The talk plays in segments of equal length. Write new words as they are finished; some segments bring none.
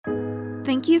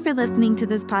Thank you for listening to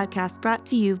this podcast brought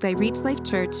to you by Reach Life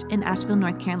Church in Asheville,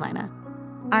 North Carolina.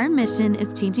 Our mission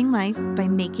is changing life by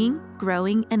making,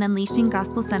 growing, and unleashing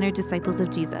gospel-centered disciples of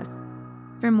Jesus.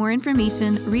 For more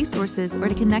information, resources, or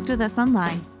to connect with us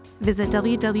online, visit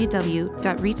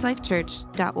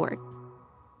www.reachlifechurch.org.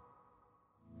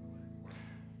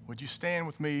 Would you stand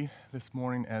with me this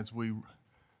morning as we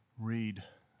read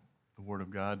the Word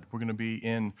of God? We're going to be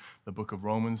in the book of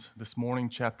Romans this morning,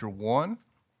 chapter 1.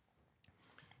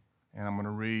 And I'm going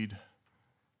to read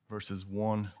verses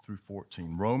 1 through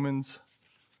 14. Romans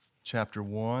chapter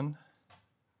 1,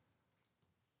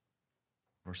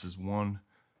 verses 1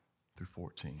 through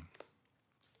 14.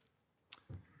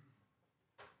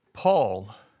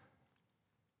 Paul,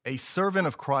 a servant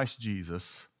of Christ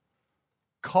Jesus,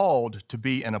 called to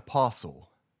be an apostle,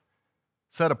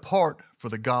 set apart for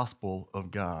the gospel of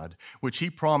God, which he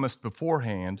promised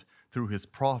beforehand through his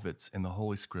prophets in the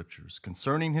Holy Scriptures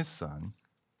concerning his Son,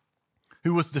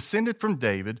 who was descended from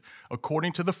David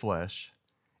according to the flesh,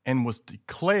 and was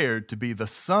declared to be the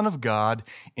Son of God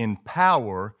in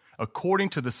power according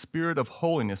to the Spirit of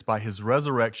holiness by his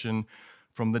resurrection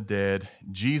from the dead,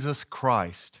 Jesus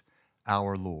Christ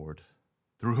our Lord,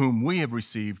 through whom we have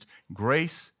received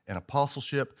grace and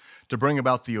apostleship to bring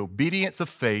about the obedience of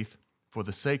faith for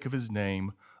the sake of his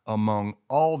name among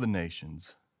all the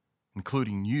nations,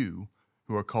 including you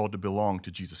who are called to belong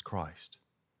to Jesus Christ.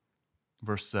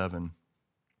 Verse 7.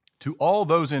 To all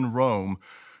those in Rome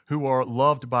who are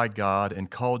loved by God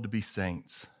and called to be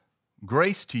saints,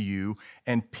 grace to you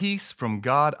and peace from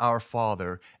God our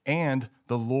Father and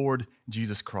the Lord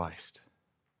Jesus Christ.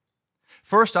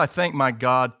 First, I thank my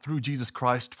God through Jesus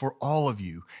Christ for all of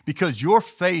you, because your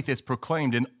faith is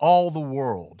proclaimed in all the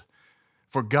world.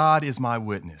 For God is my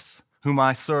witness, whom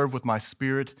I serve with my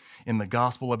spirit in the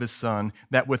gospel of his Son,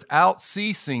 that without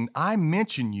ceasing I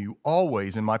mention you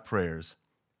always in my prayers,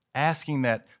 asking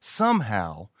that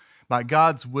somehow, by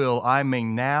God's will, I may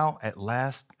now at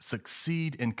last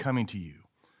succeed in coming to you.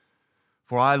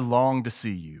 For I long to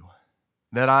see you,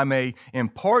 that I may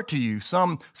impart to you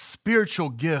some spiritual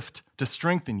gift to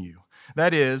strengthen you.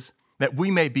 That is, that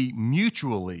we may be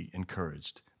mutually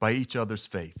encouraged by each other's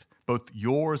faith, both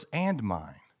yours and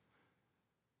mine.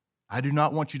 I do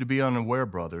not want you to be unaware,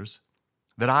 brothers,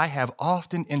 that I have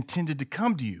often intended to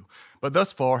come to you, but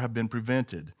thus far have been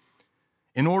prevented,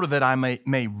 in order that I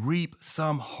may reap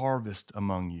some harvest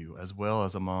among you, as well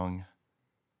as among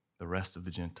the rest of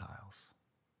the Gentiles.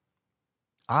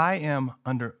 I am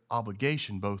under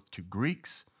obligation both to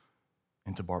Greeks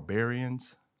and to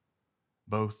barbarians,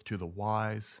 both to the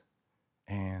wise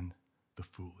and the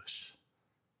foolish.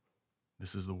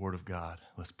 This is the word of God.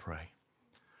 Let's pray.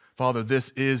 Father, this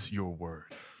is your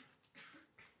word,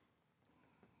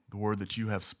 the word that you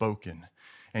have spoken.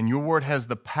 And your word has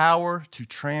the power to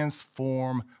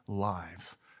transform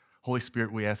lives. Holy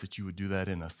Spirit, we ask that you would do that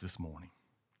in us this morning.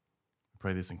 We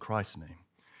pray this in Christ's name.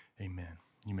 Amen.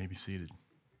 You may be seated.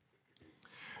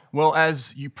 Well,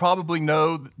 as you probably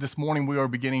know, this morning we are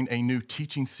beginning a new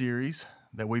teaching series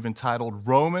that we've entitled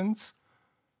Romans.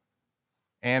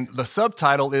 And the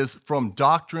subtitle is From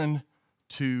Doctrine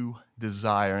to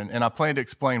Desire. And I plan to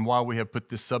explain why we have put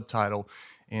this subtitle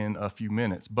in a few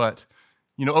minutes. But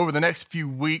over the next few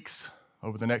weeks,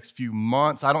 over the next few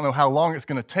months, I don't know how long it's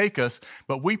going to take us,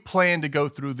 but we plan to go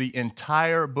through the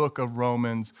entire book of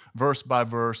Romans, verse by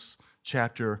verse,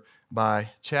 chapter by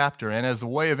chapter. And as a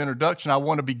way of introduction, I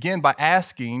want to begin by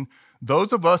asking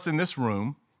those of us in this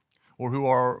room or who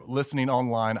are listening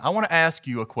online, I want to ask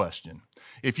you a question.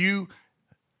 If you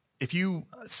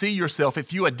see yourself,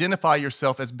 if you identify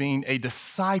yourself as being a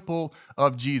disciple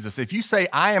of Jesus, if you say,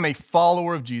 I am a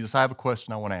follower of Jesus, I have a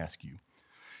question I want to ask you.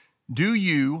 Do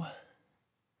you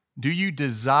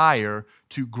desire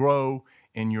to grow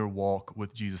in your walk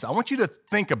with Jesus? I want you to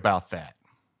think about that.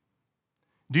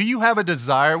 Do you have a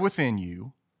desire within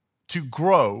you to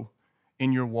grow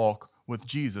in your walk with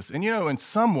Jesus? And in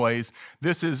some ways,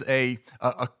 this is a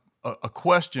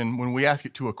question when we ask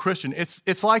it to a Christian.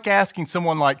 It's like asking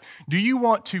someone do you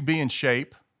want to be in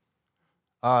shape?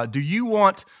 Do you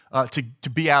want to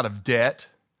be out of debt?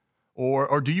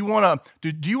 Or do you want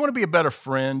to be a better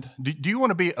friend? Do you want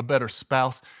to be a better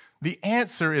spouse? The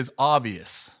answer is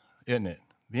obvious, isn't it?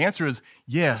 The answer is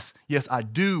yes, I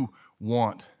do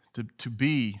want to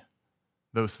be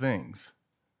those things.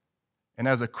 And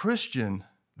as a Christian,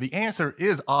 the answer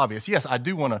is obvious. Yes, I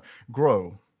do want to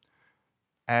grow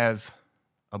as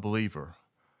a believer.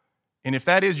 And if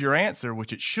that is your answer,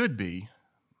 which it should be,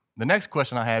 the next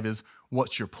question I have is,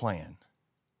 what's your plan?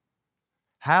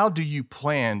 How do you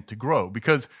plan to grow?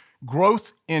 Because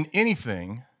growth in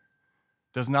anything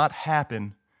does not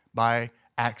happen by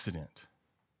accident.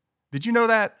 Did you know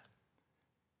that?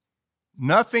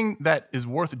 Nothing that is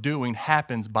worth doing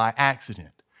happens by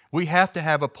accident. We have to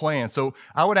have a plan. So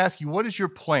I would ask you, what is your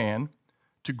plan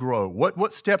to grow?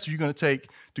 What steps are you going to take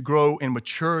to grow in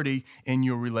maturity in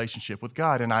your relationship with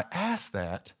God? And I ask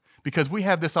that because we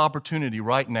have this opportunity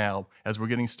right now as we're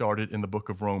getting started in the book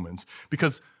of Romans.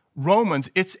 Because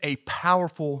Romans, it's a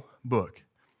powerful book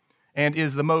and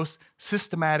is the most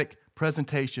systematic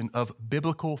presentation of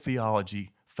biblical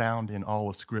theology found in all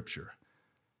of Scripture.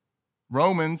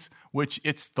 Romans, which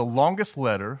it's the longest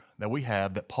letter that we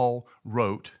have that Paul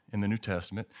wrote in the New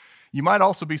Testament. You might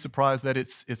also be surprised that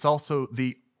it's also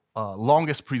the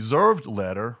longest preserved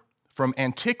letter from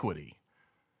antiquity.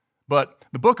 But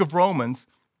the book of Romans,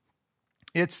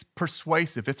 it's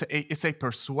persuasive. It's a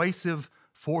persuasive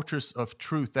fortress of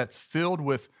truth that's filled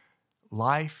with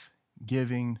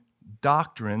life-giving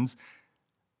doctrines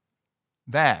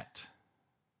that,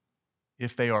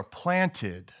 if they are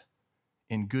planted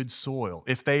in good soil,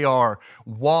 if they are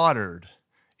watered,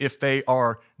 if they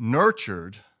are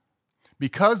nurtured,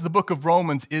 because the book of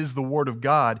Romans is the Word of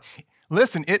God,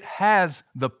 listen, it has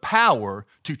the power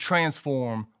to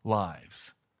transform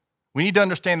lives. We need to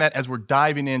understand that as we're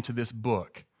diving into this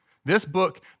book. This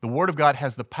book, the Word of God,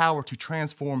 has the power to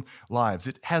transform lives.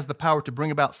 It has the power to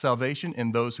bring about salvation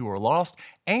in those who are lost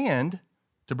and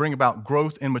to bring about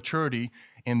growth and maturity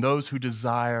in those who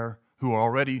are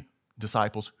already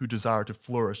disciples, who desire to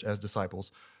flourish as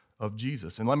disciples of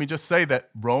Jesus. And let me just say that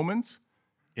Romans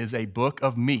is a book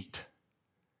of meat.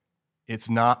 It's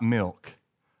not milk.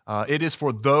 It is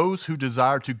for those who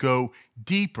desire to go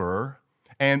deeper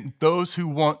and those who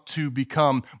want to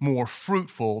become more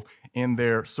fruitful in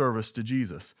their service to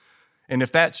Jesus. And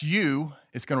if that's you,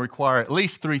 it's going to require at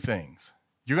least three things.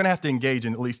 You're going to have to engage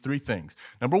in at least three things.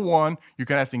 Number one, you're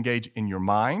going to have to engage in your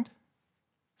mind.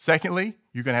 Secondly,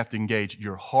 you're going to have to engage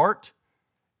your heart.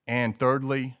 And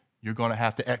thirdly, you're going to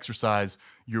have to exercise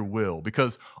your will.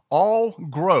 Because all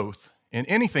growth in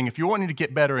anything, if you're wanting to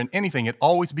get better in anything, it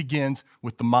always begins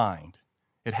with the mind.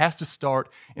 It has to start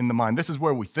in the mind. This is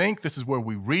where we think. This is where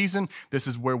we reason. This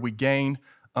is where we gain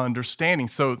understanding.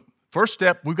 So first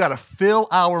step, we've got to fill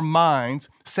our minds,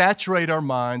 saturate our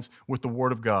minds with the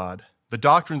Word of God, the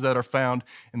doctrines that are found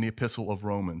in the Epistle of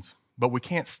Romans. But we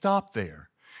can't stop there.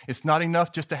 It's not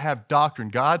enough just to have doctrine.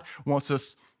 God wants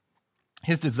us,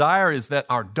 His desire is that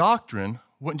our doctrine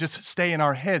wouldn't just stay in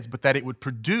our heads, but that it would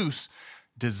produce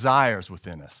desires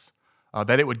within us,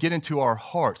 that it would get into our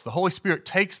hearts. The Holy Spirit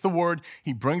takes the Word,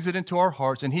 He brings it into our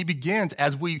hearts, and He begins,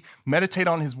 as we meditate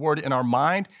on His Word in our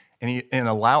mind and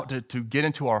allow it to get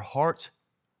into our hearts,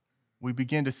 we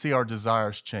begin to see our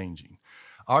desires changing.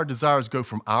 Our desires go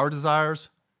from our desires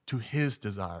to His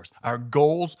desires. Our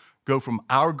goals go from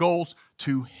our goals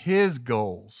to His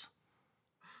goals,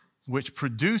 which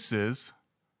produces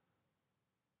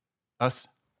us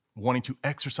wanting to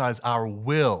exercise our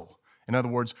will. In other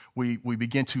words, we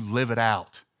begin to live it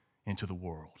out into the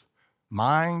world.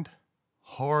 Mind,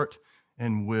 heart,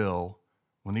 and will,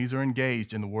 when these are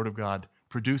engaged in the Word of God,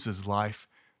 produces life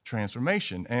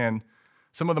transformation. And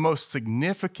some of the most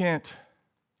significant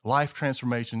life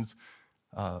transformations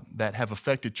that have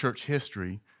affected church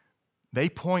history, they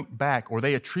point back or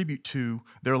they attribute to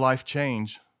their life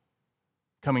change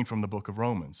coming from the book of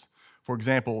Romans. For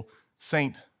example,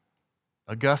 St.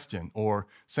 Augustine or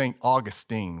St.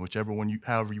 Augustine,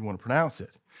 however you want to pronounce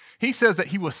it. He says that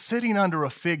he was sitting under a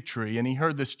fig tree and he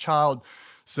heard this child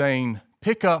saying,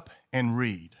 "Pick up and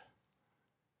read."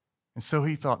 And so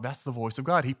he thought, that's the voice of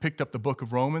God. He picked up the book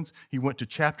of Romans. He went to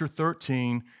chapter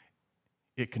 13.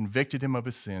 It convicted him of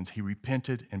his sins. He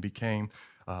repented and became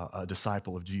a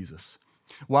disciple of Jesus.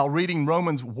 While reading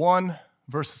Romans 1,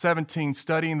 verse 17,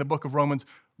 studying the book of Romans,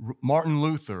 Martin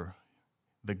Luther,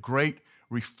 the great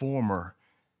reformer,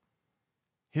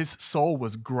 his soul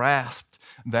was grasped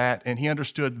that, and he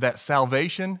understood that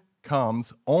salvation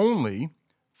comes only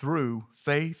through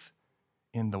faith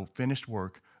in the finished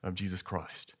work of Jesus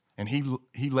Christ. And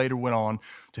he later went on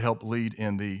to help lead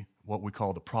in what we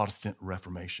call the Protestant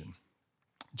Reformation.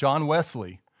 John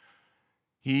Wesley,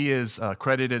 he is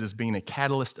credited as being a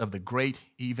catalyst of the great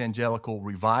evangelical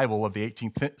revival of the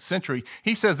 18th century.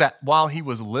 He says that while he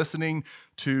was listening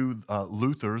to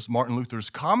Martin Luther's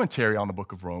commentary on the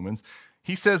book of Romans,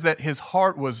 he says that his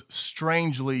heart was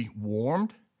strangely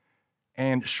warmed,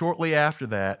 and shortly after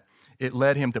that, it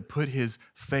led him to put his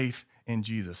faith in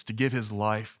Jesus, to give his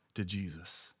life to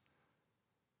Jesus.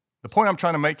 The point I'm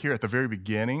trying to make here at the very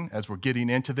beginning, as we're getting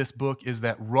into this book, is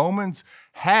that Romans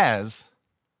has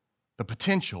the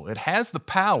potential, it has the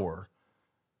power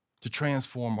to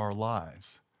transform our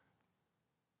lives.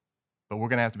 But we're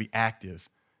going to have to be active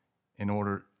in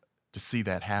order to see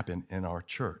that happen in our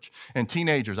church. And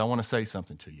teenagers, I want to say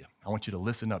something to you. I want you to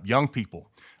listen up. Young people,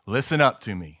 listen up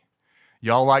to me.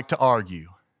 Y'all like to argue.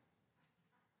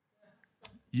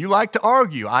 You like to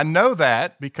argue. I know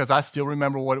that because I still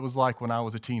remember what it was like when I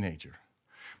was a teenager.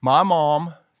 My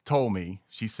mom told me,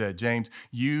 she said, James,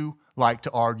 you like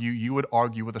to argue. You would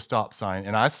argue with a stop sign.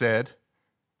 And I said,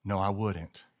 no, I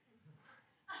wouldn't.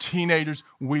 Teenagers,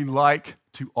 we like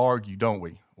to argue, don't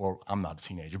we? Or I'm not a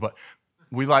teenager, but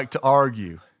we like to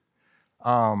argue.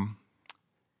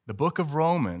 The book of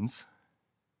Romans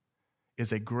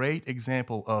is a great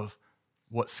example of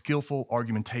what skillful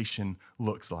argumentation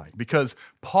looks like, because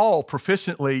Paul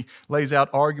proficiently lays out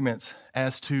arguments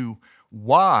as to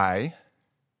why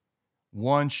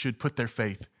one should put their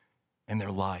faith and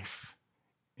their life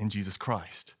in Jesus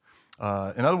Christ.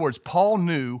 In other words, Paul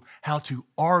knew how to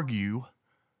argue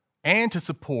and to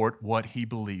support what he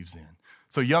believes in.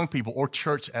 So young people or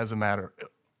church as a matter,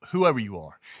 whoever you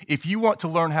are, if you want to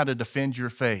learn how to defend your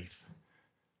faith,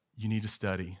 you need to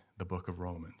study the book of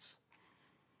Romans.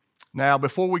 Now,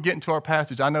 before we get into our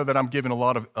passage, I know that I'm giving a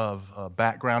lot of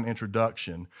background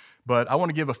introduction, but I want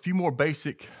to give a few more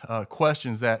basic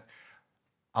questions that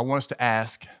I want us to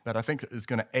ask that I think is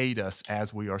going to aid us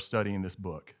as we are studying this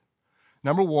book.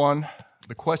 Number one,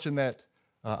 the question that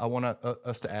I want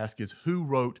us to ask is, who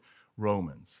wrote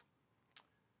Romans?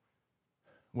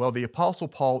 Well, the Apostle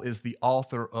Paul is the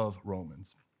author of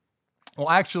Romans. Well,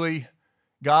 actually,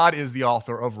 God is the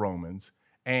author of Romans,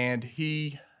 and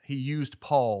he used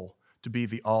Paul to be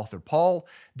the author. Paul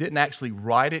didn't actually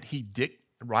write it.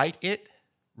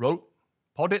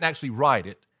 Paul didn't actually write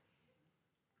it.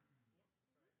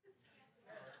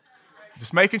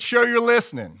 Just making sure you're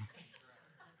listening.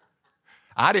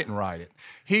 I didn't write it.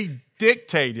 He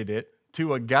dictated it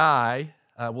to a guy,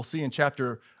 we'll see in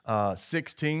chapter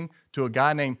 16, to a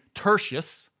guy named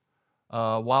Tertius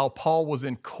while Paul was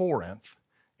in Corinth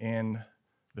in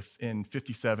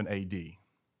 57 AD.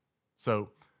 So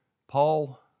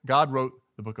God wrote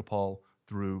the book of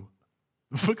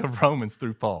Romans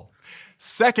through Paul.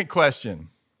 Second question,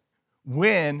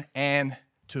 when and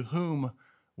to whom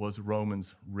was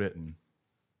Romans written?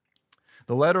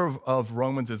 The letter of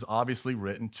Romans is obviously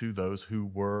written to those who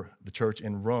were the church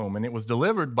in Rome, and it was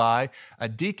delivered by a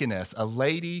deaconess, a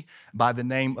lady by the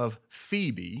name of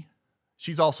Phoebe.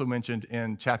 She's also mentioned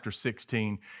in chapter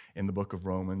 16 in the book of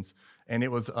Romans, and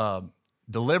it was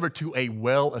delivered to a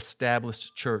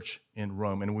well-established church in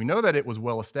Rome. And we know that it was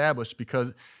well-established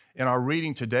because in our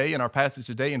reading today, in our passage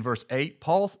today in verse 8,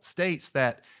 Paul states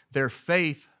that their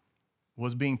faith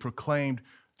was being proclaimed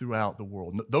throughout the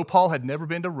world. Though Paul had never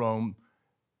been to Rome,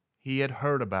 he had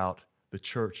heard about the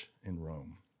church in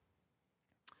Rome.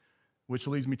 Which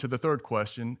leads me to the third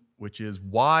question, which is,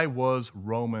 why was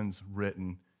Romans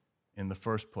written in the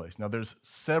first place? Now, there's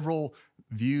several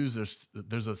views,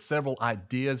 there's several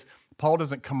ideas. Paul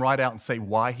doesn't come right out and say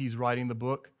why he's writing the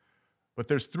book, but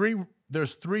there's three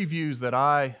views that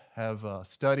I have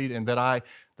studied and that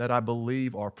I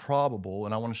believe are probable,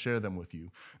 and I want to share them with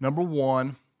you. Number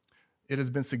one, it has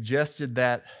been suggested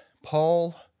that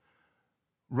Paul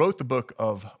wrote the book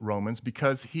of Romans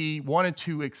because he wanted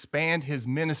to expand his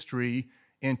ministry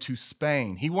into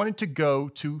Spain. He wanted to go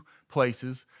to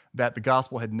places that the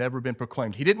gospel had never been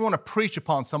proclaimed. He didn't want to preach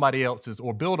upon somebody else's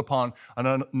or build upon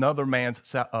another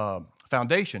man's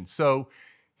foundation. So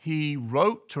he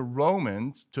wrote to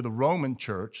the Roman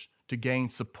church, to gain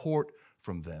support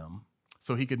from them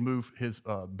so he could move his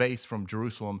base from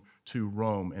Jerusalem to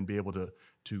Rome and be able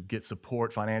to get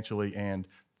support financially, and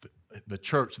the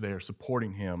church there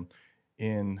supporting him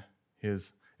in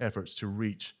his efforts to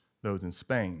reach those in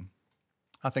Spain.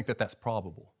 I think that that's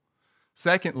probable.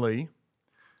 Secondly,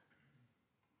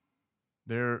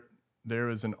 there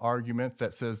is an argument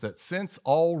that says that since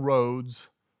all roads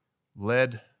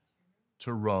led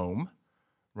to Rome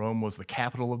was the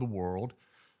capital of the world,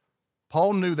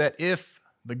 Paul knew that if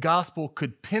the gospel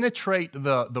could penetrate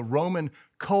the Roman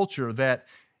culture, that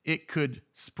it could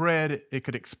spread, it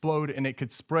could explode, and it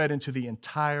could spread into the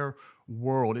entire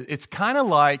world. It's kind of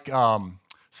like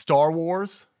Star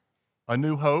Wars, A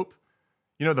New Hope.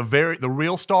 You know, the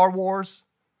real Star Wars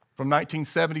from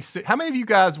 1976. How many of you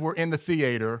guys were in the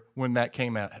theater when that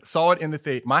came out? Saw it in the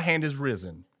theater? My hand is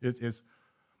risen.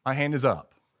 My hand is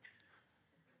up.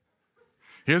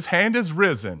 His hand is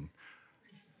risen.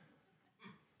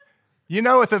 You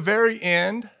know, at the very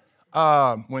end,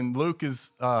 when Luke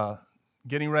is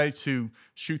getting ready to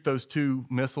shoot those two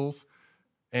missiles,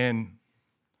 and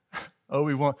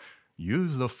Obi-Wan,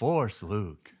 use the Force,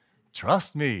 Luke.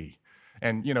 Trust me.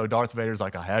 And, you know, Darth Vader's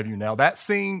like, I have you now. That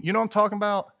scene, you know what I'm talking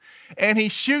about? And he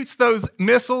shoots those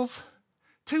missiles,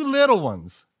 two little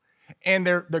ones. and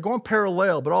they're going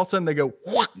parallel, but all of a sudden they go,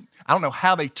 whoop. I don't know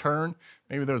how they turn.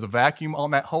 Maybe there was a vacuum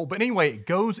on that hole. But anyway, it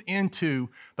goes into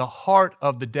the heart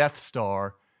of the Death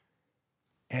Star,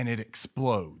 and it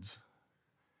explodes.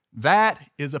 That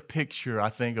is a picture, I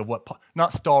think, of what,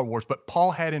 not Star Wars, but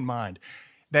Paul had in mind,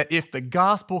 that if the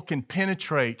gospel can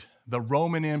penetrate the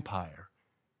Roman Empire,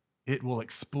 it will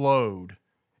explode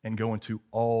and go into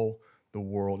all the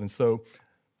world. And so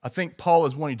I think Paul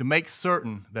is wanting to make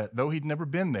certain that though he'd never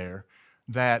been there,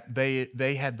 that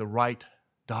they had the right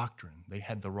doctrine. They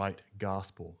had the right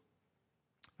gospel.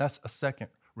 That's a second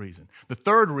reason. The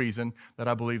third reason that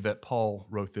I believe that Paul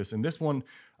wrote this, and this one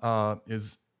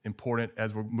is important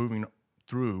as we're moving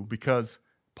through, because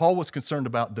Paul was concerned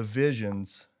about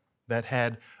divisions that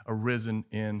had arisen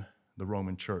in the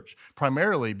Roman church,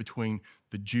 primarily between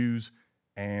the Jews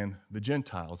and the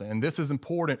Gentiles. And this is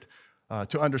important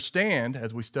to understand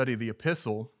as we study the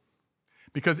epistle,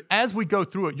 because as we go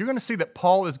through it, you're going to see that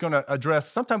Paul is going to address,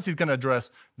 sometimes he's going to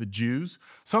address the Jews,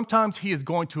 sometimes he is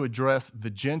going to address the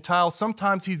Gentiles,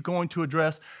 sometimes he's going to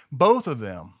address both of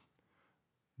them.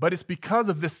 But it's because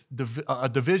of this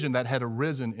division that had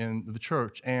arisen in the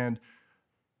church. And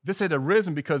this had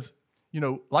arisen because,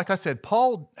 like I said,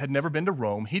 Paul had never been to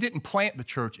Rome. He didn't plant the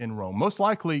church in Rome. Most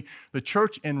likely, the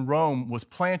church in Rome was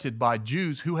planted by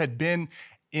Jews who had been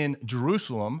in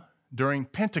Jerusalem during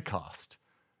Pentecost.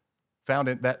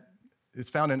 It's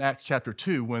found in Acts chapter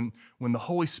 2 when the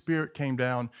Holy Spirit came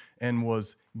down and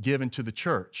was given to the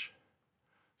church.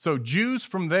 So Jews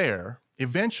from there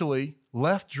eventually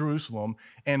left Jerusalem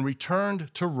and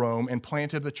returned to Rome and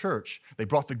planted the church. They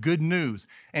brought the good news.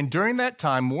 And during that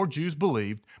time, more Jews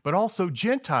believed, but also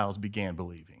Gentiles began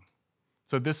believing.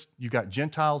 So you got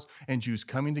Gentiles and Jews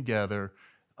coming together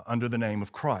under the name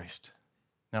of Christ.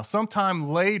 Now, sometime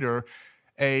later,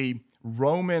 a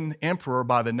Roman emperor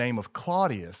by the name of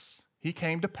Claudius, he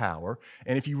came to power.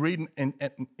 And if you read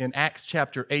in Acts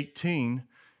chapter 18,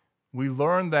 we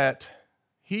learn that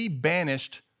he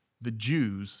banished the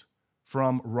Jews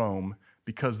from Rome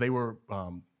because they were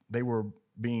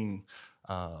being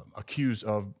accused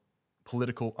of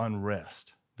political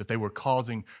unrest, that they were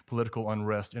causing political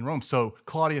unrest in Rome. So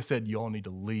Claudius said, you all need to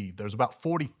leave. There's about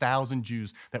 40,000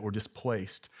 Jews that were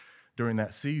displaced during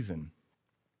that season.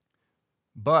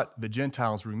 But the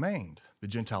Gentiles remained. The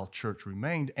Gentile church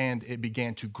remained, and it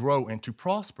began to grow and to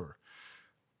prosper.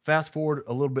 Fast forward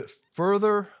a little bit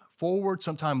further forward,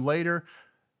 sometime later,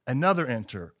 another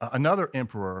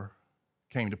emperor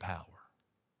came to power.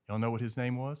 Y'all know what his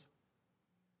name was?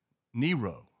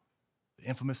 Nero, the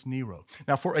infamous Nero.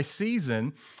 Now, for a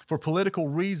season, for political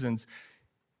reasons,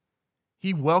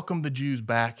 he welcomed the Jews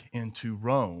back into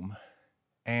Rome,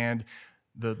 and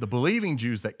the believing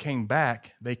Jews that came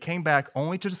back, they came back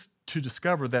only to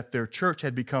discover that their church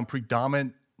had become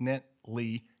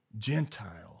predominantly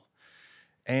Gentile.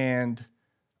 And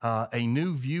a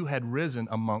new view had risen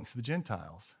amongst the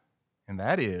Gentiles. And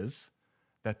that is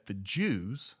that the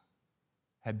Jews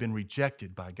had been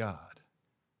rejected by God.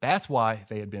 That's why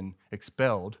they had been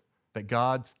expelled, that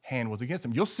God's hand was against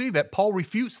them. You'll see that Paul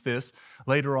refutes this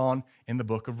later on in the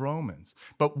book of Romans.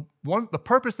 But the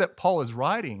purpose that Paul is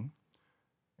writing,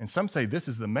 and some say this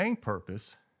is the main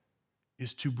purpose,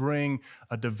 is to bring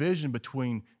a division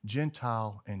between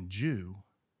Gentile and Jew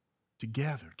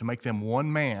together, to make them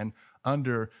one man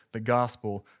under the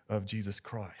gospel of Jesus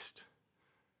Christ.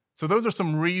 So those are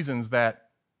some reasons that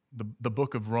the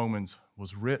book of Romans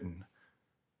was written.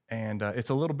 And it's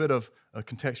a little bit of a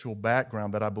contextual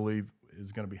background that I believe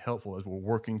is going to be helpful as we're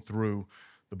working through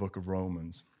the book of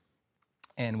Romans.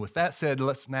 And with that said,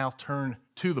 let's now turn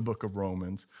to the book of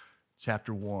Romans,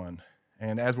 chapter 1.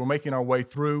 And as we're making our way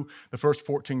through the first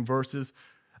 14 verses,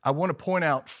 I want to point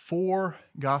out 4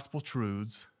 gospel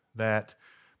truths that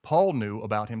Paul knew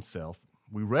about himself.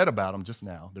 We read about them just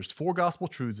now. There's 4 gospel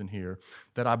truths in here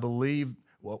that I believe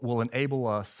will enable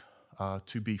us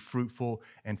to be fruitful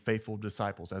and faithful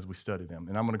disciples as we study them.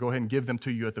 And I'm going to go ahead and give them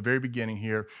to you at the very beginning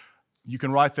here. You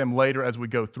can write them later as we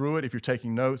go through it if you're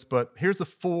taking notes, but here's the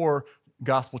 4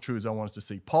 gospel truths I want us to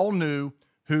see. Paul knew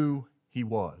who he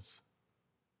was.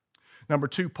 Number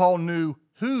 2, Paul knew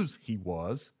whose he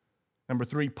was. Number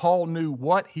 3, Paul knew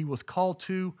what he was called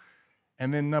to.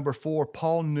 And then number 4,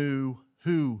 Paul knew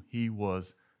who he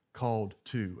was called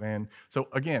to. And so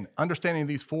again, understanding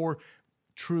these 4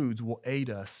 truths will aid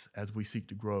us as we seek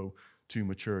to grow to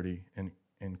maturity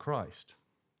in Christ.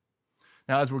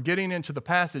 Now, as we're getting into the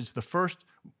passage,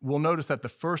 we'll notice that the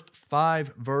first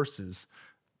 5 verses,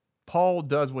 Paul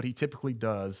does what he typically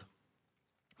does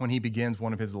when he begins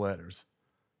one of his letters.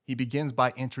 he begins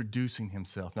by introducing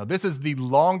himself. Now, this is the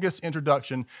longest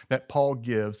introduction that Paul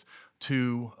gives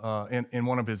to in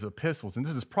one of his epistles. And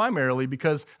this is primarily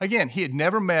because, again, he had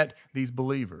never met these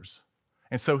believers.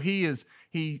 And so he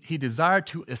desired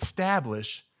to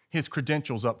establish his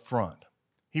credentials up front.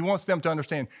 He wants them to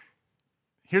understand,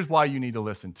 here's why you need to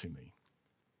listen to me.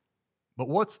 But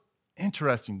what's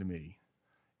interesting to me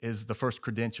is the first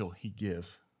credential he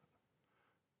gives.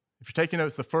 If you're taking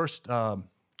notes, the first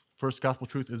gospel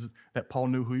truth is that Paul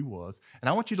knew who he was. And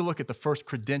I want you to look at the first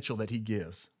credential that he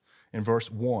gives in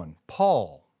verse 1.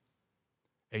 Paul,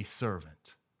 a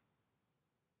servant.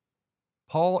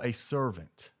 Paul, a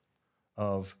servant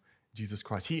of Jesus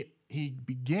Christ. He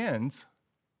begins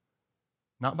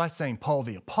not by saying Paul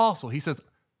the apostle. He says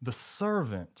the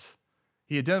servant.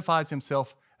 He identifies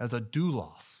himself as a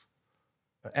doulos,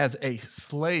 as a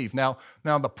slave. Now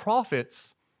the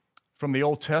prophets from the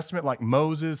Old Testament, like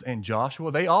Moses and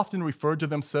Joshua, they often referred to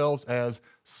themselves as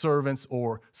servants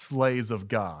or slaves of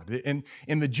God. In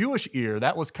the Jewish ear,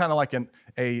 that was kind of like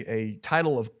a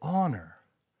title of honor.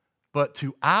 But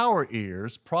to our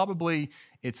ears, probably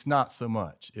it's not so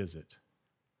much, is it?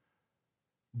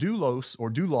 Doulos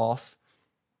or doulos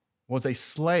was a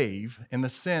slave in the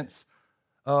sense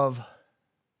of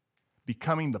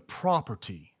becoming the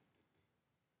property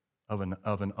of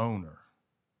an owner.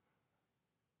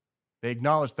 They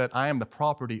acknowledge that I am the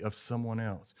property of someone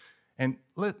else. And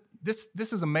this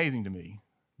is amazing to me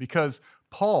because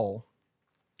Paul,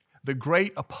 the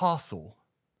great apostle,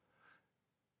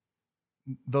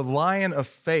 the lion of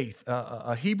faith,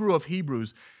 a Hebrew of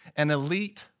Hebrews, an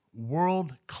elite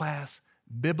world-class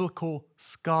biblical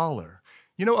scholar.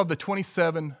 You know, of the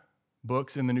 27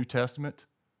 books in the New Testament,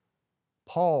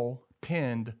 Paul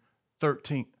penned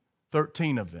 13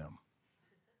 of them.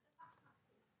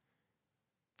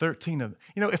 13 of them.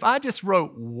 You know, if I just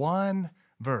wrote one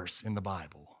verse in the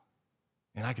Bible,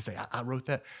 and I could say, I wrote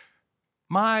that,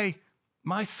 my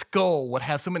skull would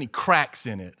have so many cracks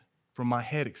in it from my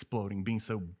head exploding, being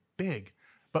so big.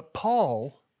 But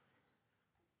Paul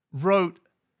wrote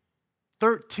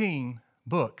 13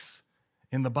 books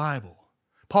in the Bible.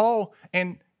 Paul,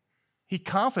 and he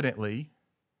confidently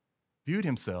viewed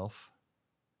himself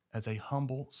as a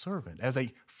humble servant, as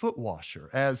a foot washer,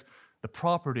 as the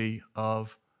property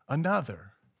of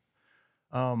another.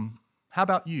 How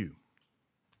about you?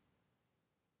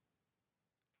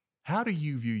 How do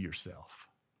you view yourself?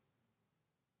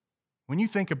 When you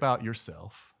think about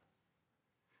yourself,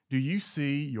 do you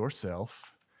see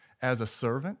yourself as a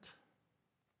servant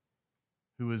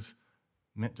who is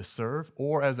meant to serve,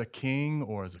 or as a king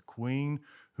or as a queen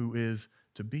who is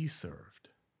to be served?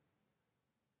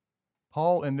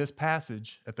 Paul, in this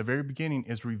passage, at the very beginning,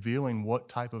 is revealing what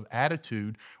type of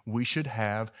attitude we should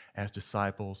have as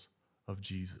disciples of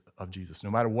Jesus. No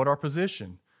matter what our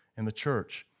position in the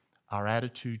church, our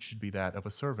attitude should be that of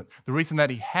a servant. The reason that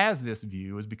he has this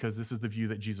view is because this is the view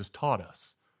that Jesus taught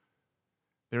us.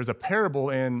 There's a parable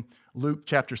in Luke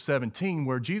chapter 17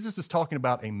 where Jesus is talking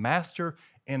about a master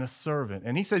and a servant.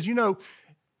 And he says, you know,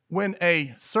 when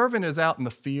a servant is out in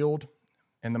the field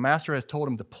and the master has told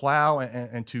him to plow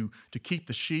and to keep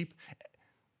the sheep,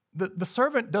 the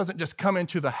servant doesn't just come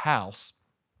into the house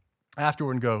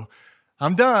afterward and go,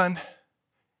 I'm done.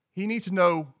 He needs to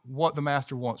know what the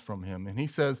master wants from him. And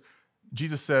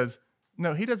Jesus says,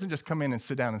 no, he doesn't just come in and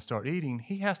sit down and start eating.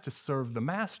 He has to serve the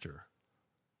master.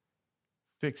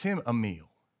 Fix him a meal.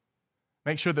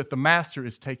 Make sure that the master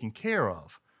is taken care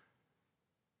of.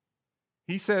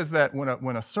 He says that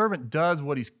when a servant does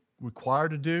what he's required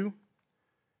to do,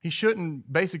 he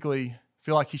shouldn't basically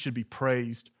feel like he should be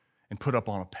praised and put up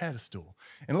on a pedestal.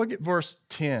 And look at verse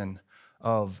 10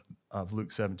 of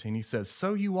Luke 17. He says,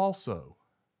 so you also,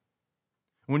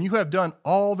 when you have done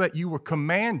all that you were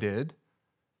commanded,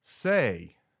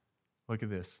 say, look at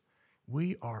this,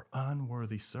 we are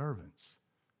unworthy servants.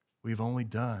 We've only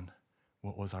done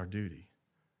what was our duty.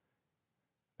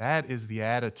 That is the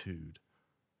attitude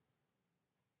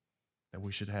that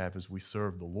we should have as we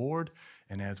serve the Lord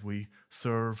and as we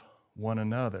serve one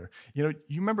another. You know,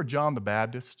 you remember John the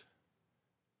Baptist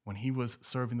when he was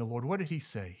serving the Lord? What did he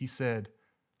say? He said,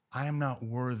 I am not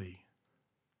worthy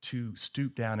to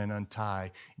stoop down and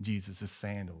untie Jesus'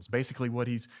 sandals. Basically what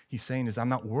he's saying is, I'm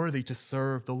not worthy to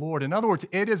serve the Lord. In other words,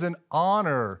 it is an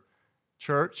honor,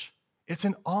 church. It's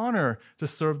an honor to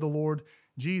serve the Lord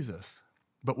Jesus.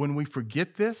 But when we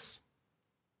forget this,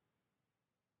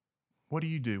 what do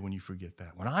you do when you forget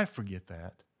that? When I forget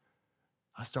that,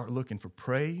 I start looking for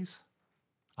praise.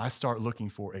 I start looking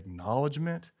for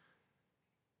acknowledgement.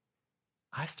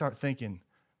 I start thinking,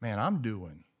 man, I'm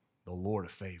doing the Lord a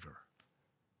favor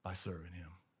by serving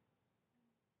him.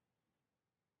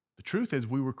 The truth is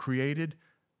we were created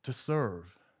to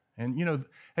serve. And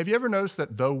have you ever noticed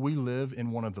that though we live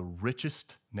in one of the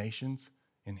richest nations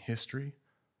in history,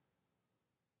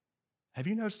 have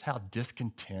you noticed how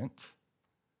discontent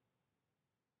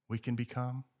we can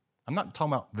become? I'm not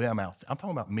talking about them out there. I'm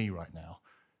talking about me right now.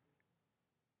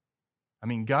 I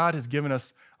mean, God has given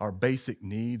us our basic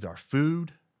needs, our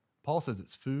food. Paul says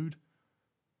it's food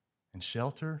and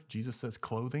shelter. Jesus says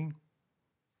clothing.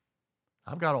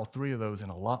 I've got all three of those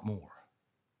and a lot more.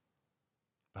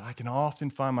 But I can often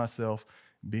find myself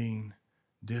being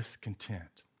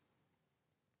discontent.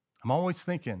 I'm always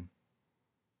thinking,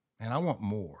 man, I want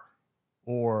more.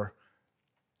 Or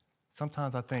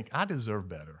sometimes I think, I deserve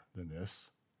better than this.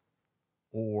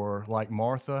 Or like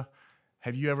Martha,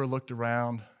 have you ever looked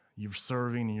around, you're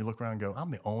serving, and you look around and go, I'm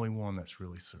the only one that's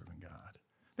really serving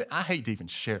God. I hate to even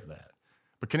share that.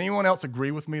 But can anyone else agree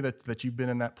with me that you've been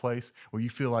in that place where you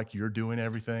feel like you're doing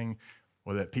everything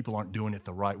or that people aren't doing it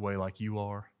the right way like you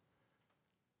are?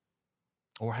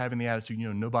 Or having the attitude,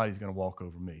 nobody's going to walk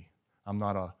over me. I'm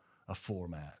not a floor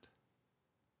mat.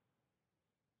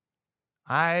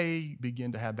 I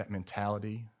begin to have that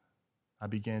mentality. I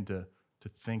begin to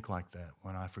think like that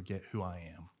when I forget who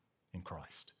I am in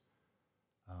Christ.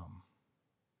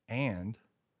 And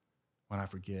when I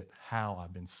forget how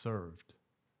I've been served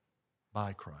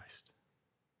by Christ,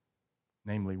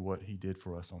 namely what he did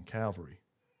for us on Calvary.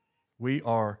 We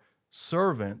are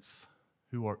servants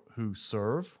who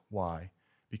serve. Why?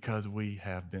 Because we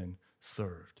have been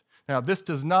served. Now, this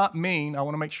does not mean, I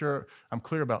want to make sure I'm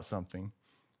clear about something,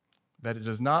 that it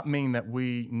does not mean that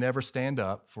we never stand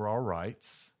up for our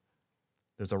rights.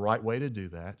 There's a right way to do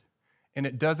that. And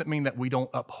it doesn't mean that we don't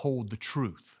uphold the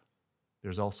truth.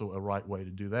 There's also a right way to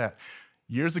do that.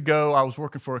 Years ago, I was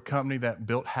working for a company that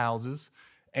built houses,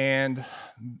 and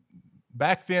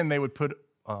back then they would put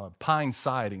pine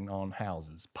siding on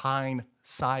houses. Pine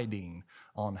siding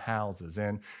on houses.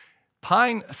 And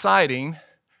pine siding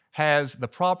has the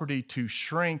property to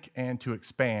shrink and to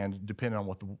expand depending on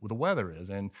what the weather is.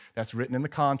 And that's written in the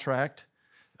contract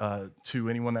to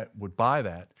anyone that would buy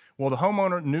that. Well, the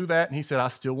homeowner knew that, and he said, I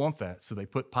still want that. So they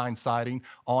put pine siding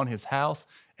on his house,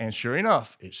 and sure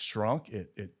enough, it shrunk,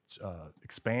 it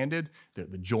expanded,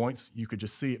 the joints, you could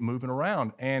just see it moving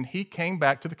around. And he came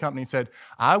back to the company and said,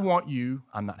 I'm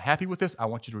not happy with this, I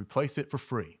want you to replace it for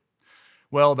free.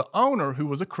 Well, the owner, who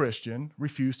was a Christian,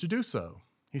 refused to do so.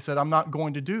 He said, I'm not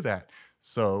going to do that.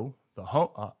 So the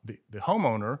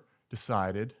homeowner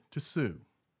decided to sue.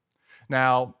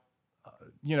 Now,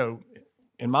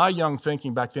 in my young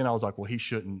thinking back then, I was like, well, he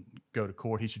shouldn't go to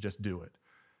court. He should just do it.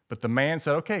 But the man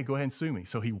said, okay, go ahead and sue me.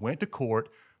 So he went to court.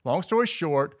 Long story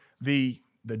short, the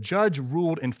judge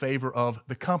ruled in favor of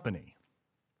the company.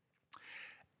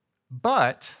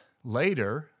 But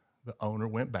later, the owner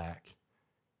went back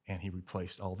and he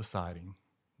replaced all the siding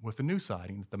with the new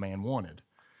siding that the man wanted.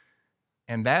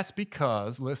 And that's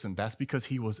because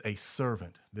he was a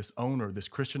servant. This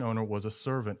Christian owner was a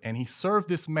servant, and he served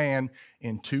this man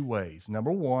in two ways.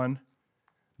 Number one,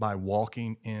 by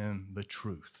walking in the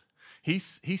truth. He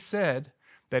said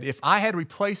that if I had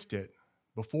replaced it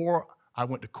before I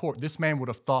went to court, this man would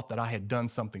have thought that I had done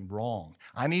something wrong.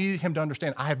 I needed him to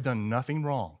understand I have done nothing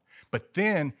wrong. But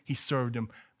then he served him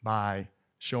by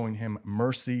showing him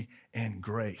mercy and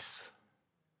grace.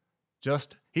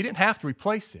 He didn't have to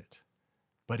replace it.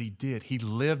 But he did. He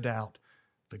lived out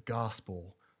the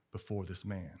gospel before this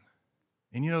man.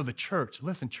 And the church,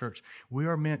 listen, church, we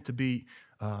are meant to be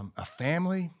a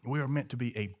family. We are meant to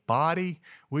be a body.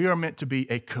 We are meant to be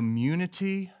a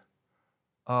community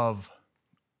of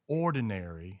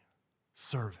ordinary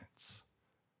servants.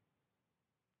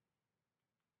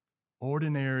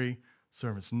 Ordinary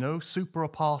servants. No super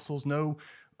apostles, no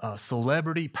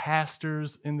celebrity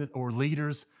pastors or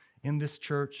leaders in this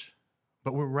church.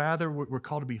 But we're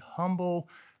called to be humble,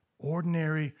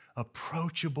 ordinary,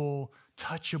 approachable,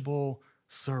 touchable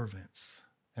servants.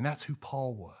 And that's who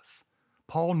Paul was.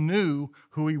 Paul knew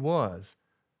who he was.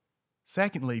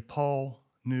 Secondly, Paul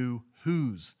knew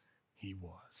whose he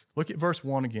was. Look at verse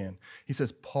 1 again. He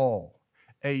says, Paul,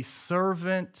 a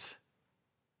servant,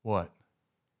 what?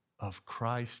 Of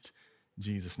Christ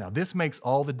Jesus. Now, this makes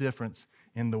all the difference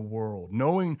in the world,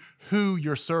 knowing who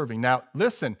you're serving. Now,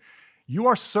 listen. You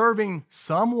are serving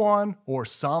someone or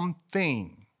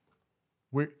something.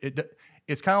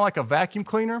 It's kind of like a vacuum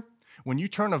cleaner. When you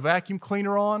turn a vacuum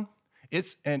cleaner on,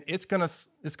 it's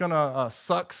gonna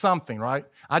suck something, right?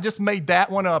 I just made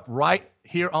that one up right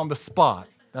here on the spot.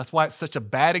 That's why it's such a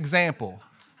bad example.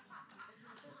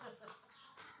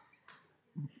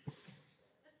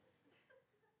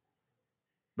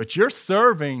 But you're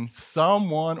serving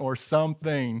someone or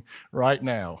something right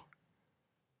now.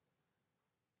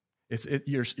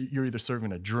 You're either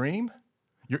serving a dream,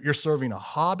 you're serving a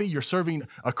hobby, you're serving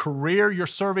a career, you're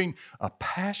serving a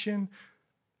passion.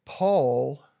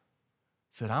 Paul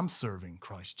said, I'm serving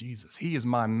Christ Jesus. He is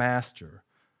my master.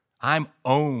 I'm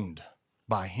owned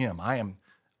by him. I am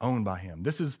owned by him.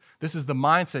 This is the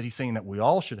mindset he's saying that we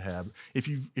all should have. If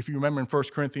you remember in 1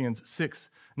 Corinthians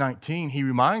 6:19, he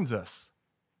reminds us.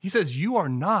 He says, you are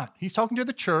not. He's talking to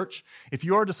the church. If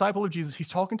you are a disciple of Jesus, he's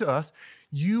talking to us.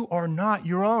 You are not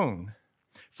your own,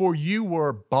 for you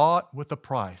were bought with a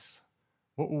price.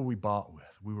 What were we bought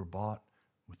with? We were bought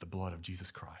with the blood of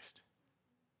Jesus Christ.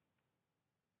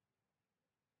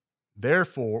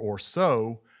 Therefore, or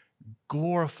so,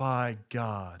 glorify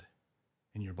God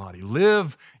in your body.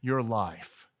 Live your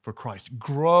life for Christ.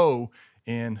 Grow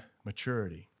in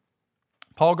maturity.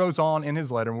 Paul goes on in his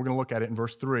letter, and we're going to look at it in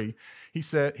verse 3.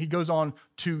 He goes on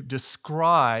to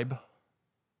describe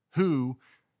who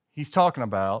he's talking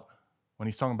about when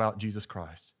he's talking about Jesus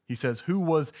Christ. He says, who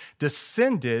was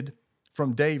descended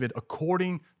from David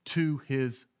according to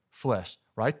his flesh.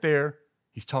 Right there,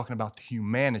 he's talking about the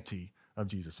humanity of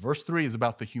Jesus. Verse 3 is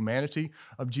about the humanity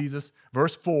of Jesus.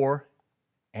 Verse 4,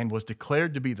 and was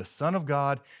declared to be the Son of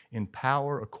God in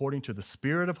power according to the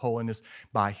Spirit of holiness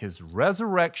by his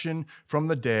resurrection from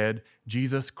the dead,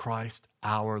 Jesus Christ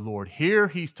our Lord. Here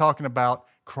he's talking about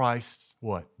Christ's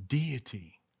what?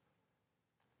 Deity.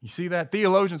 You see that?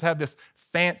 Theologians have this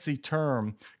fancy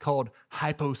term called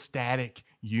hypostatic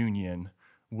union,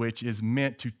 which is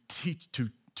meant to teach,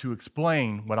 to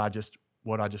explain what I just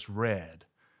read.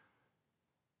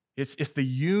 It's the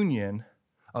union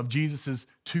of Jesus'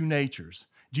 two natures.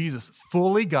 Jesus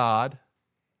fully God,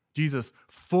 Jesus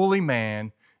fully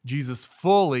man, Jesus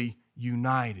fully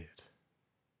united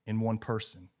in one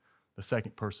person, the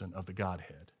second person of the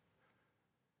Godhead.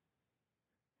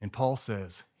 And Paul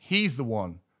says, he's the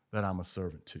one that I'm a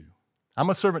servant to. I'm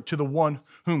a servant to the one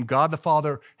whom God the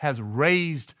Father has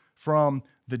raised from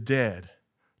the dead,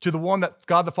 to the one that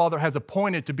God the Father has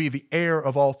appointed to be the heir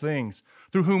of all things,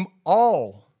 through whom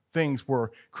all things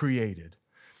were created,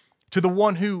 to the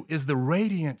one who is the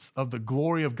radiance of the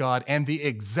glory of God and the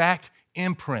exact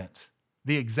imprint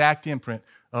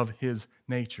of his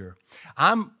nature.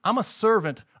 I'm a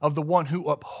servant of the one who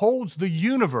upholds the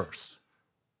universe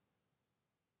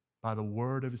by the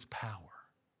word of his power.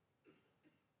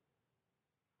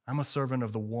 I'm a servant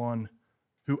of the one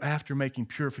who, after making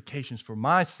purifications for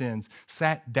my sins,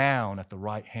 sat down at the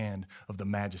right hand of the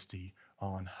majesty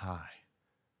on high,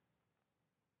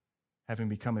 having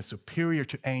become as superior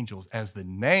to angels as the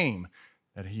name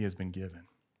that he has been given,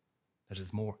 that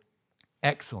is more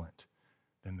excellent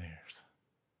than theirs.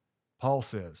 Paul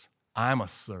says, I'm a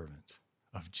servant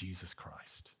of Jesus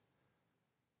Christ.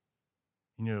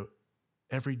 You know,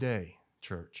 every day,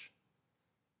 church,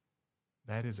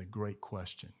 that is a great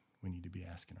question we need to be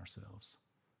asking ourselves.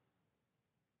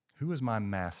 Who is my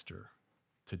master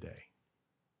today?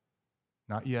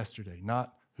 Not yesterday,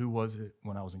 not who was it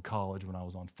when I was in college, when I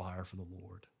was on fire for the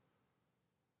Lord?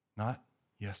 Not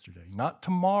yesterday, not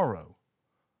tomorrow,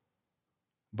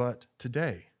 but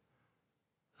today.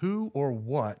 Who or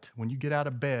what, when you get out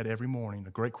of bed every morning,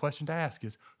 a great question to ask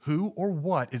is, who or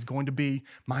what is going to be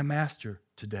my master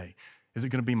today? Is it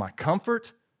going to be my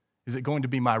comfort? Is it going to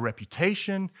be my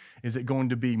reputation? Is it going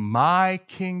to be my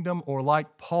kingdom? Or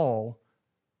like Paul,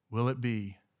 will it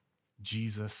be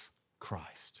Jesus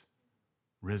Christ,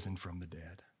 risen from the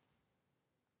dead?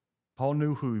 Paul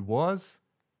knew who he was.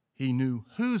 He knew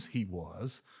whose he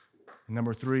was. And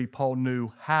number 3, Paul knew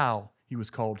how he was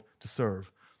called to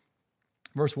serve.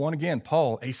 Verse 1 again,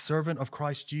 Paul, a servant of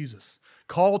Christ Jesus,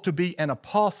 called to be an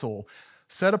apostle,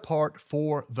 set apart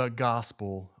for the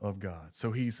gospel of God.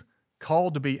 So he's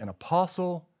called to be an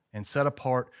apostle and set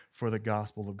apart for the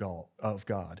gospel of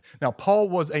God. Now, Paul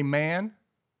was a man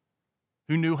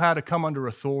who knew how to come under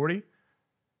authority,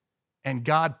 and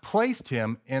God placed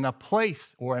him in a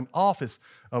place or an office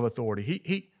of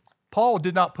authority. Paul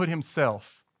did not put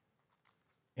himself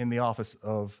in the office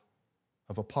of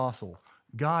apostle.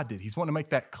 God did. He's wanting to make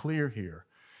that clear here.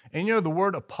 And you know, the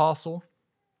word apostle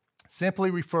simply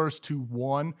refers to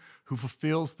one who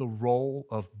fulfills the role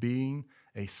of being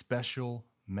a special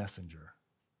messenger.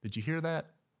 Did you hear that?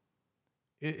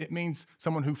 It means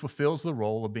someone who fulfills the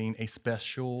role of being a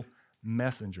special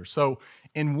messenger. So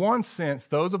in one sense,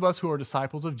 those of us who are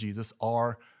disciples of Jesus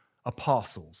are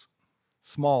apostles,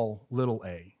 small little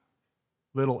a,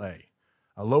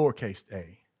 a lowercase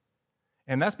a.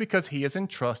 And that's because he has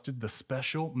entrusted the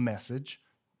special message,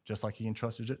 just like he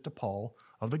entrusted it to Paul,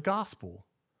 of the gospel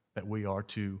that we are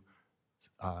to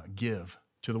give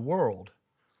to the world.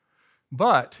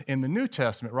 But in the New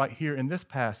Testament, right here in this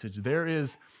passage, there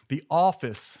is the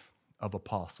office of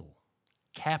apostle,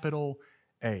 capital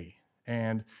A.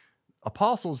 And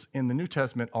apostles in the New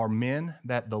Testament are men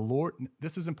that the Lord,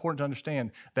 this is important to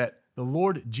understand, that the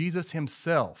Lord Jesus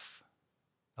himself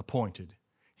appointed.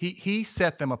 He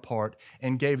set them apart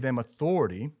and gave them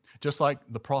authority, just like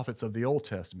the prophets of the Old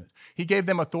Testament. He gave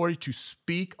them authority to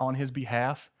speak on his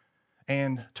behalf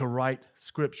and to write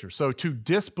scripture. So to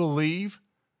disbelieve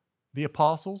the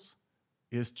apostles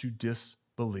is to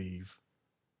disbelieve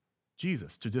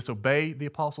Jesus. To disobey the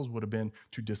apostles would have been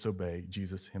to disobey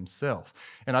Jesus himself.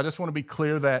 And I just want to be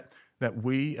clear that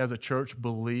we as a church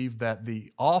believe that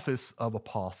the office of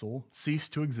apostle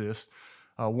ceased to exist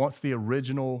once the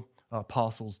original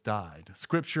apostles died.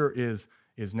 Scripture is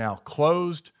now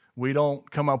closed. We don't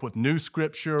come up with new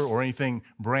scripture or anything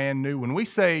brand new. When we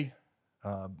say,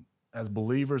 as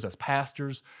believers, as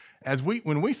pastors,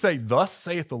 when we say, "Thus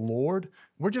saith the Lord,"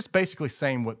 we're just basically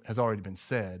saying what has already been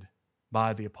said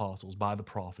by the apostles, by the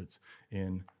prophets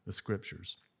in the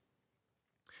scriptures.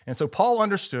 And so Paul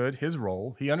understood his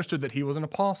role. He understood that he was an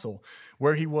apostle,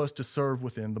 where he was to serve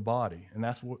within the body. And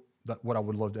that's what I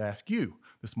would love to ask you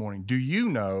this morning. Do you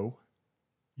know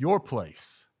your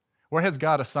place? Where has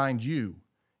God assigned you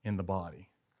in the body?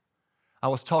 I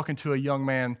was talking to a young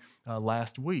man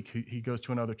last week. He goes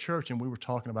to another church, and we were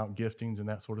talking about giftings and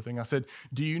that sort of thing. I said,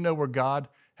 "Do you know where God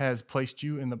has placed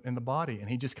you in the body?" And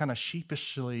he just kind of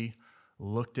sheepishly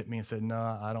looked at me and said, "No,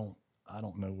 I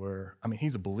don't know where." I mean,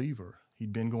 he's a believer.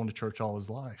 He'd been going to church all his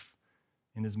life.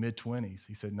 In his mid-20s,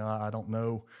 he said, "No, I don't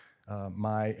know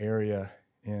my area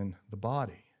in the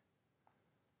body."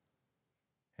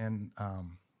 And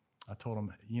I told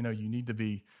him, you need to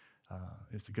be,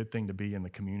 it's a good thing to be in the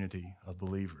community of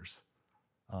believers.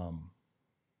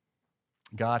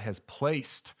 God has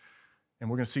placed, and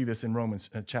we're going to see this in Romans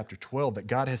chapter 12, that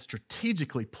God has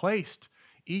strategically placed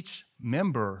each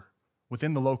member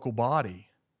within the local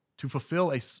body to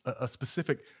fulfill a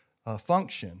specific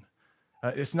function.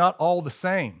 It's not all the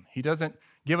same. He doesn't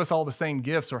give us all the same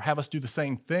gifts or have us do the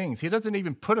same things. He doesn't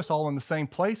even put us all in the same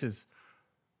places.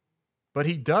 But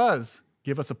he does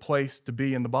give us a place to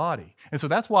be in the body. And so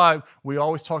that's why we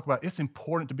always talk about it's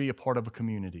important to be a part of a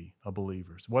community of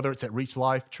believers, whether it's at Reach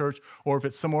Life Church or if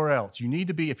it's somewhere else. You need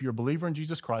to be, if you're a believer in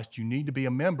Jesus Christ, you need to be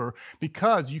a member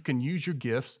because you can use your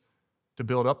gifts to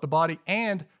build up the body,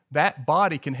 and that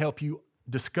body can help you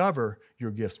discover your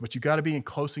gifts. But you got to be in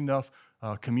close enough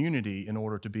community in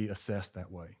order to be assessed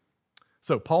that way.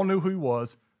 So Paul knew who he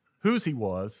was, whose he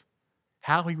was,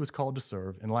 how he was called to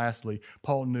serve, and lastly,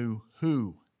 Paul knew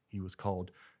who he was called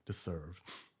to serve.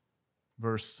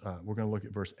 We're going to look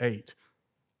at verse 8.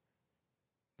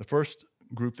 The first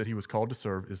group that he was called to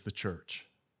serve is the church.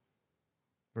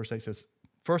 Verse 8 says,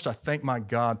 "First I thank my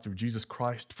God through Jesus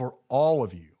Christ for all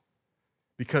of you,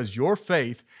 because your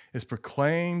faith is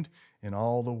proclaimed in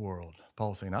all the world."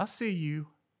 Paul is saying, I see you.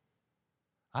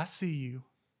 I see you.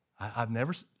 I've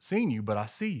never seen you, but I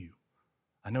see you.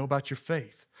 I know about your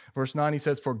faith. Verse 9, he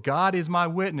says, "For God is my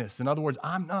witness." In other words,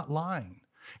 I'm not lying.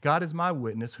 God is my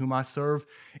witness, whom I serve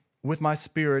with my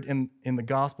spirit in the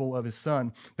gospel of his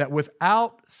Son, that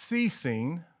without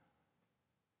ceasing,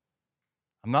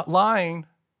 I'm not lying,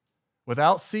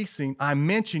 without ceasing, I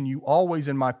mention you always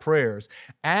in my prayers,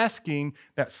 asking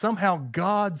that somehow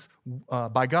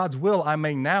by God's will, I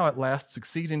may now at last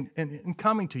succeed in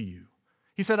coming to you.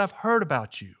 He said, I've heard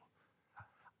about you.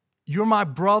 You're my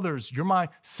brothers, you're my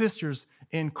sisters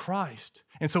in Christ.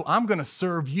 And so I'm going to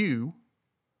serve you.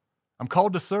 I'm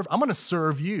called to serve. I'm going to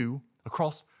serve you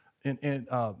across in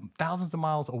thousands of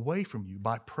miles away from you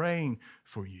by praying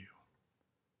for you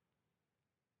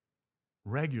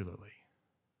regularly.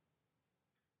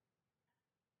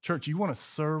 Church, you want to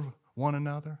serve one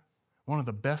another? One of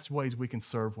the best ways we can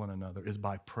serve one another is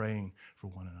by praying for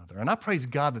one another. And I praise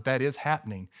God that is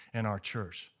happening in our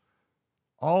church.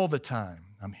 All the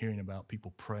time, I'm hearing about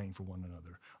people praying for one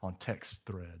another on text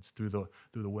threads, through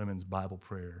the women's Bible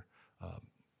prayer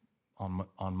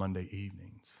on Monday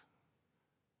evenings.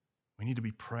 We need to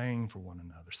be praying for one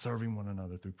another, serving one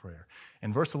another through prayer.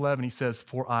 In verse 11, he says,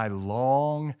 "For I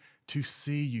long to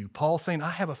see you." Paul's saying,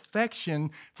 I have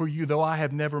affection for you, though I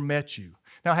have never met you.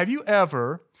 Now, have you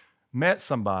ever met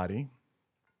somebody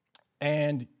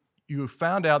and you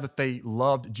found out that they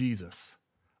loved Jesus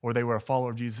or they were a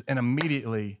follower of Jesus, and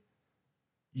immediately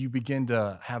you begin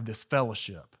to have this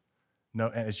fellowship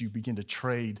as you begin to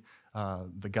trade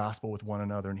the gospel with one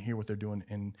another and hear what they're doing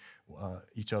in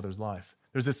each other's life?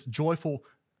 There's this joyful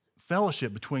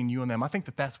fellowship between you and them. I think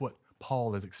that's what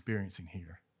Paul is experiencing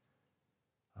here.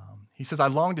 He says, I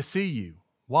long to see you.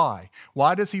 Why?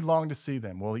 Why does he long to see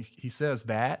them? Well, he says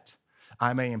that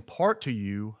I may impart to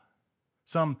you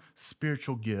some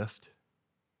spiritual gift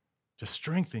to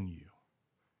strengthen you.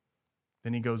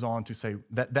 Then he goes on to say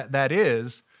that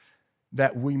is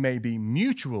that we may be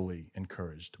mutually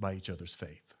encouraged by each other's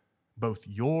faith, both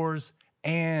yours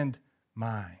and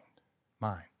mine.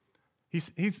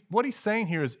 What he's saying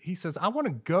here is he says, I want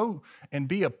to go and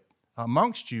be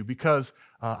amongst you because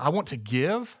I want to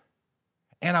give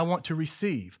and I want to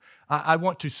receive. I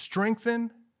want to strengthen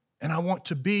and I want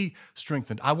to be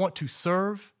strengthened. I want to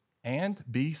serve and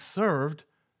be served,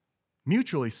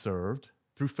 mutually served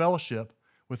through fellowship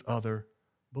with other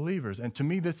believers. And to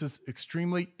me, this is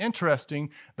extremely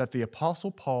interesting that the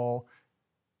Apostle Paul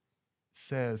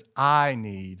says, I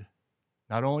need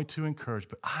not only to encourage,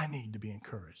 but I need to be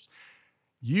encouraged.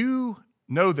 You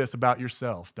know this about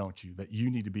yourself, don't you? That you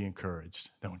need to be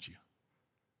encouraged, don't you?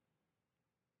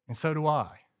 And so do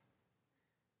I.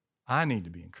 I need to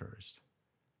be encouraged.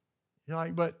 You're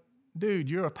like, but dude,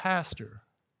 you're a pastor.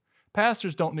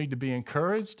 Pastors don't need to be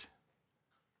encouraged.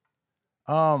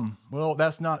 Well,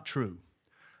 that's not true.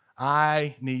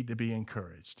 I need to be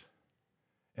encouraged.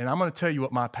 And I'm going to tell you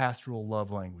what my pastoral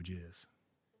love language is.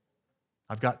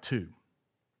 I've got two.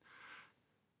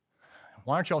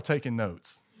 Why aren't y'all taking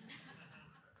notes?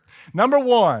 Number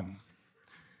one,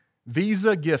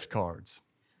 Visa gift cards.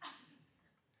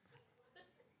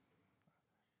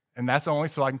 And that's only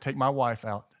so I can take my wife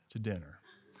out to dinner.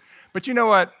 But you know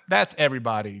what? That's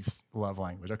everybody's love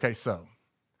language. Okay,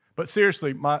 but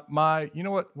seriously, you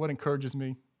know what encourages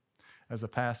me as a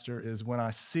pastor is when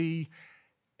I see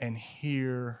and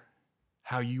hear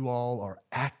how you all are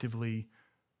actively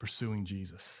pursuing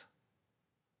Jesus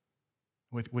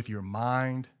with your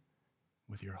mind,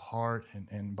 with your heart,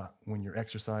 and when you're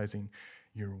exercising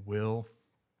your will.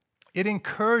 It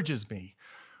encourages me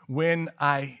when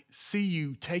I see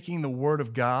you taking the Word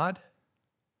of God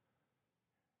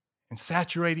and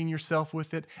saturating yourself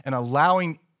with it and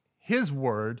allowing His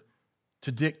Word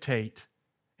to dictate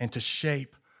and to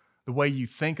shape the way you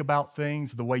think about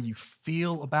things, the way you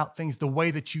feel about things, the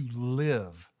way that you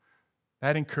live.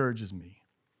 That encourages me.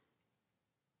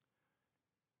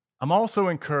 I'm also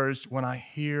encouraged when I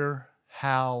hear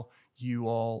how you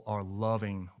all are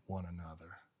loving one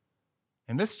another.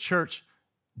 And this church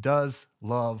does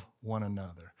love one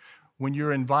another. When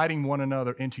you're inviting one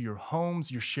another into your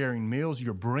homes, you're sharing meals,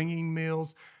 you're bringing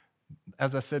meals.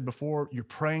 As I said before, you're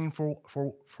praying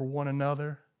for one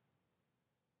another.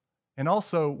 And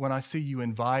also when I see you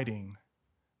inviting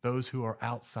those who are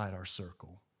outside our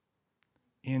circle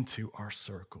into our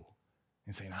circle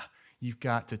and saying, you've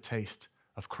got to taste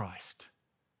of Christ.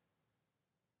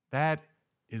 That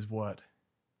is what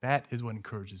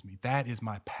encourages me. That is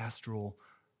my pastoral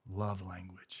love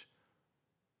language.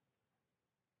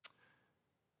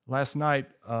 Last night,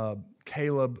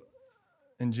 Caleb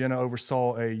and Jenna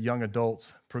oversaw a young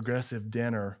adults progressive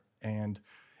dinner, and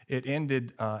it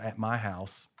ended at my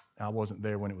house. I wasn't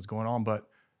there when it was going on, but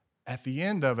at the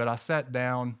end of it, I sat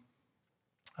down.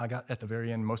 I got at the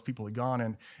very end, most people had gone,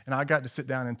 and I got to sit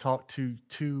down and talk to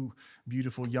two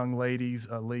beautiful young ladies,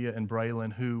 Leah and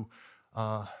Braylon, who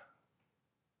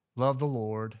love the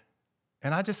Lord.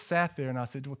 And I just sat there and I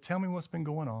said, well, tell me what's been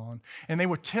going on. And they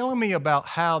were telling me about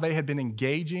how they had been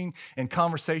engaging in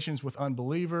conversations with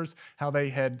unbelievers, how they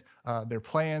had their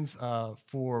plans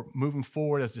for moving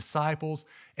forward as disciples.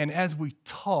 And as we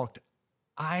talked,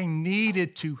 I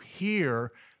needed to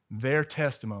hear their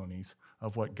testimonies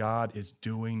of what God is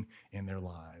doing in their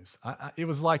lives. It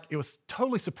was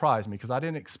totally surprised me because I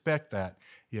didn't expect that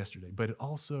yesterday, but it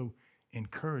also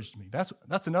encouraged me.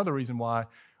 That's another reason why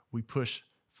we push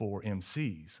for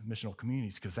MCs, missional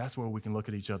communities, because that's where we can look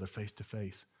at each other face to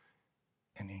face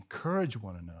and encourage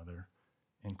one another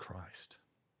in Christ.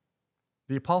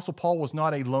 The Apostle Paul was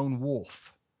not a lone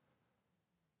wolf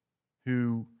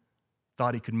who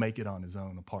thought he could make it on his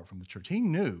own apart from the church. He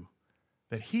knew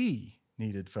that he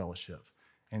needed fellowship,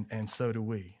 and so do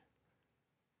we.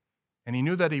 And he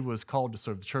knew that he was called to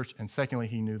serve the church, and secondly,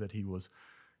 he knew that he was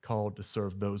called to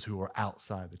serve those who are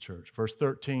outside the church. Verse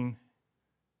 13,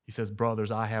 he says,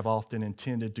 brothers, I have often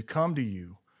intended to come to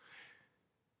you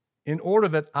in order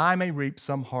that I may reap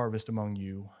some harvest among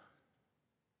you.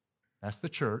 That's the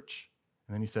church.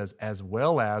 And then he says, as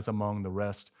well as among the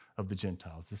rest of the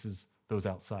Gentiles. This is those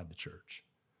outside the church.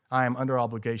 I am under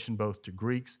obligation both to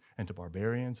Greeks and to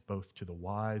barbarians, both to the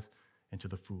wise and to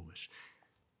the foolish.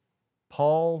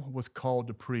 Paul was called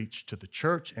to preach to the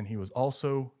church, and he was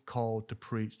also called to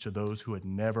preach to those who had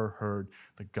never heard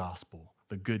the gospel,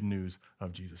 the good news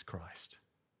of Jesus Christ.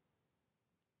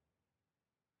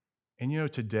 And you know,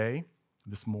 today,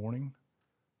 this morning,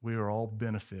 we are all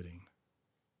benefiting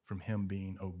from him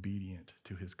being obedient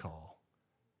to his call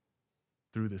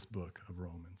through this book of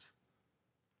Romans.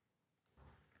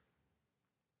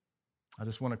 I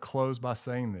just want to close by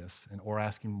saying this or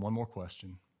asking one more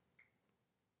question.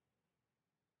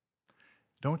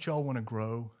 Don't y'all want to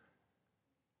grow?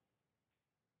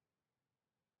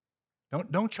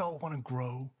 Don't y'all want to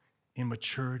grow in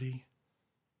maturity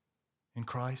in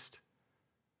Christ?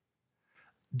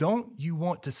 Don't you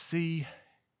want to see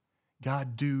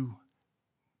God do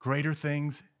greater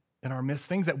things in our midst,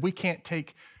 things that we can't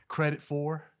take credit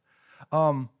for?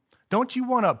 Don't you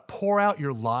want to pour out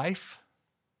your life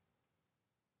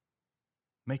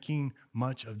making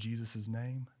much of Jesus'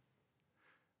 name?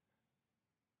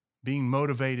 Being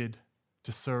motivated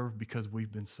to serve because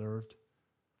we've been served?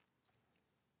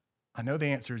 I know the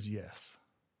answer is yes.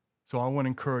 So I want to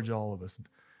encourage all of us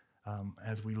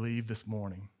as we leave this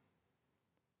morning.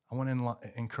 I want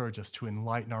to encourage us to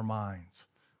enlighten our minds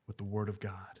with the Word of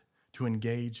God, to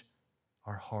engage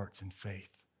our hearts in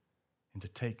faith, and to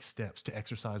take steps to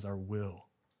exercise our will.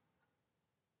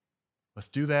 Let's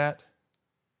do that,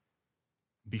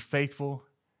 be faithful,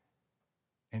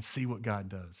 and see what God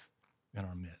does in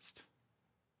our midst.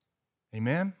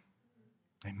 Amen?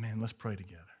 Amen. Let's pray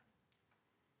together.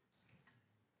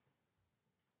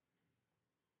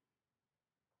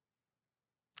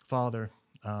 Father,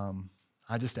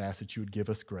 I just ask that you would give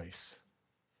us grace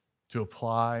to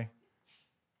apply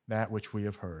that which we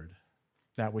have heard,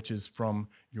 that which is from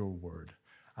your word.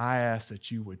 I ask that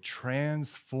you would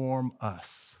transform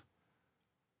us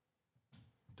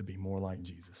to be more like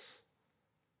Jesus.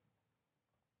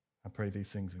 I pray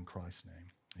these things in Christ's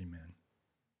name. Amen.